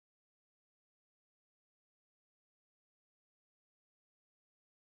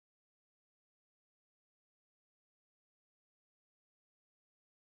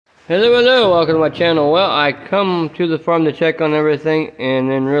Hello, welcome to my channel. Well, I come to the farm to check on everything and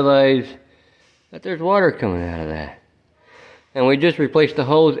then realize that there's water coming out of that. And we just replaced the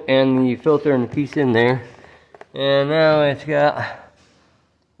hose and the filter and the piece in there. And now it's got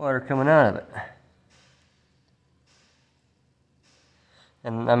water coming out of it.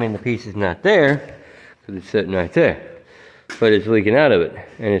 And I mean, the piece is not there because it's sitting right there. But it's leaking out of it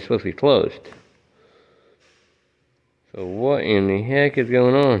and it's supposed to be closed. So what in the heck is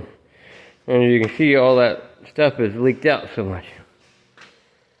going on? And as you can see, all that stuff is leaked out so much.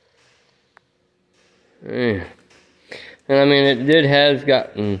 Yeah. And I mean, it has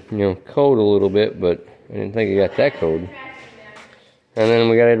gotten, cold a little bit, but I didn't think it got that cold. And then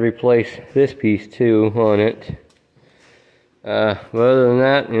we got to replace this piece too on it. But other than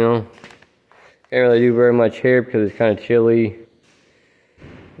that, can't really do very much here because it's kind of chilly.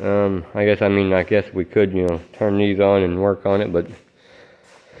 I guess we could, turn these on and work on it, but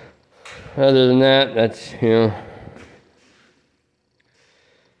other than that, that's, and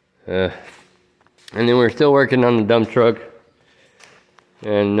then we're still working on the dump truck,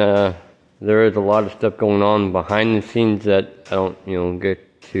 and there is a lot of stuff going on behind the scenes that I don't,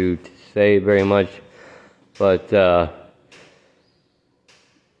 get to say very much, but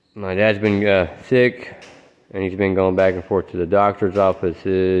my dad's been sick. And he's been going back and forth to the doctor's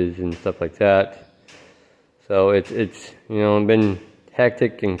offices and stuff like that. So it's been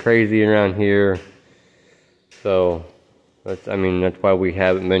hectic and crazy around here. So that's why we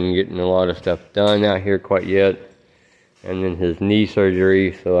haven't been getting a lot of stuff done out here quite yet. And then his knee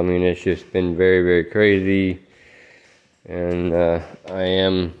surgery. So it's just been very, very crazy. And I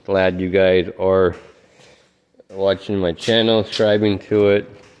am glad you guys are watching my channel, subscribing to it,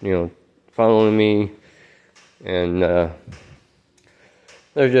 following me. And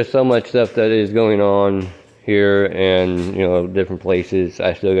there's just so much stuff that is going on here and, different places.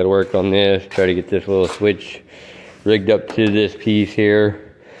 I still got to work on this, try to get this little switch rigged up to this piece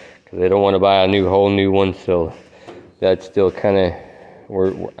here. Because they don't want to buy a whole new one, so that's still kind of,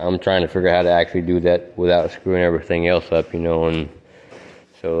 I'm trying to figure out how to actually do that without screwing everything else up, and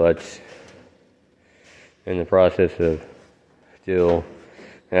so that's in the process of still.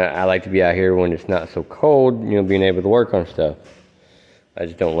 I like to be out here when it's not so cold, being able to work on stuff. I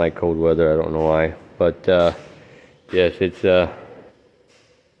just don't like cold weather, I don't know why. But, yes, it's,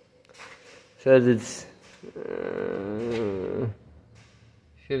 says it's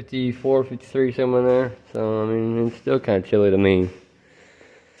 54, 53, somewhere there. So, it's still kind of chilly to me.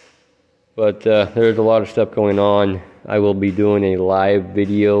 But, there's a lot of stuff going on. I will be doing a live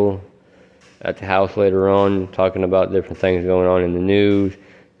video at the house later on, talking about different things going on in the news.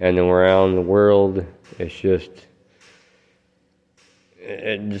 And then around the world, it's just,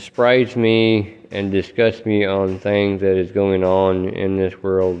 it despises me and disgusts me on things that is going on in this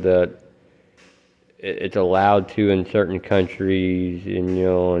world that it's allowed to in certain countries,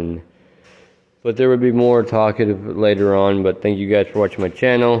 but there will be more talkative later on. But thank you guys for watching my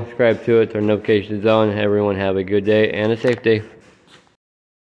channel. Subscribe to it, turn notifications on. Everyone have a good day and a safe day.